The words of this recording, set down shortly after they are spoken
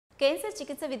Cancer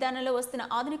చికిత్స విధానంలో వస్తున్న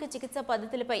ఆధునిక చికిత్సా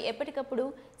పద్ధతులపై ఎప్పటికప్పుడు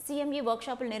సీఎంఈ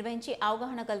వర్క్షాపులు నిర్వహించి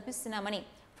అవగాహన కల్పిస్తున్నామని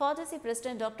ఫార్మసీ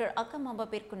ప్రెసిడెంట్ డాక్టర్ అక్కమ్మ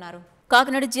పేర్కొన్నారు.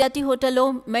 కాకినాడ జిఆర్టీ హోటల్లో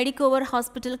Medicover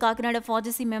hospital Kakinada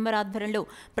pharmacy member ఆధ్వర్యంలో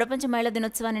ప్రపంచ మహిళా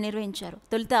దినోత్సవాన్ని నిర్వహించారు.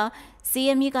 తొలుత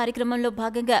సీఎంఈ కార్యక్రమంలో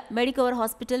భాగంగా Medicover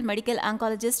hospital medical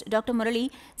oncologist doctor Murali,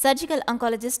 surgical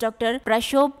oncologist doctor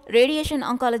ప్రశోభ్, radiation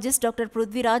oncologist doctor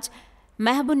Prithviraj,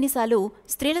 మెహబున్నిసాలు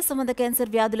స్త్రీల సంబంధ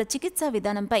క్యాన్సర్ వ్యాధుల చికిత్సా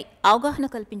విధానంపై అవగాహన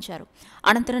కల్పించారు.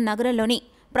 అనంతరం నగరంలోని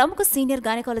ప్రముఖ senior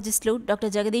గైనకాలజిస్టులు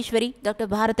doctor Jagadeeswari, doctor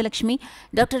Bharathalakshmi,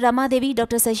 doctor Ramadevi,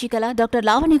 doctor Sasikala, doctor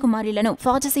Lavanya కుమారిలను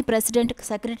pharmacy president,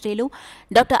 సెక్రటరీలు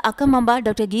డాక్టర్ అక్కమ్మ,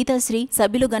 డాక్టర్ గీతాశ్రీ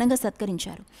సభ్యులు ఘనంగా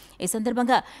సత్కరించారు. ఈ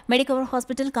సందర్భంగా Medicover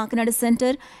hospital Kakinada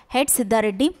centre head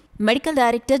Siddha Reddy, medical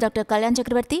director doctor Kalyan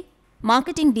చక్రవర్తి,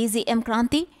 marketing DGM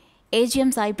Kranti,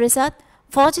 AGM Sai Prasad,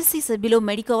 pharmacy సభ్యులు,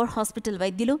 మెడికవర్ హాస్పిటల్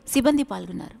వైద్యులు, సిబ్బంది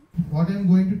పాల్గొన్నారు.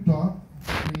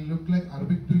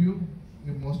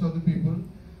 Most of the people,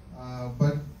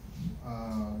 but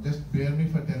just bear me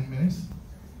for 10 minutes.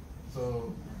 So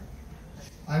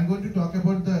I'm going to talk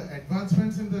about the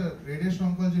advancements in the radiation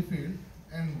oncology field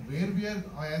and where we are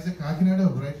as a Kakinada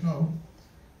right now,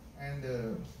 and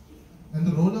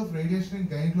the role of radiation in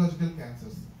gynecological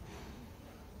cancers.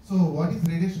 So what is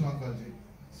radiation oncology?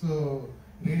 So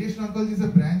radiation oncology is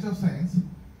a branch of science.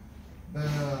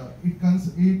 We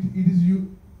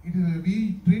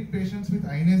treat patients with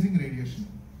ionizing radiation.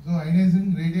 So ionizing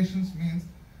radiations means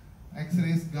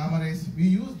X-rays, gamma rays. We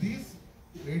use these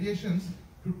radiations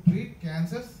to treat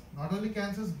cancers, not only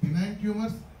cancers, benign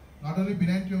tumors,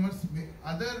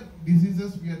 other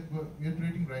diseases we are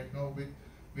treating right now with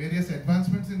various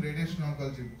advancements in radiation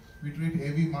oncology. We treat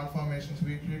AV malformations,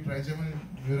 we treat trigeminal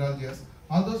neuralgias.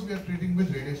 All those we are treating with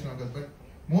radiation oncology, but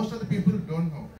most of the people don't know.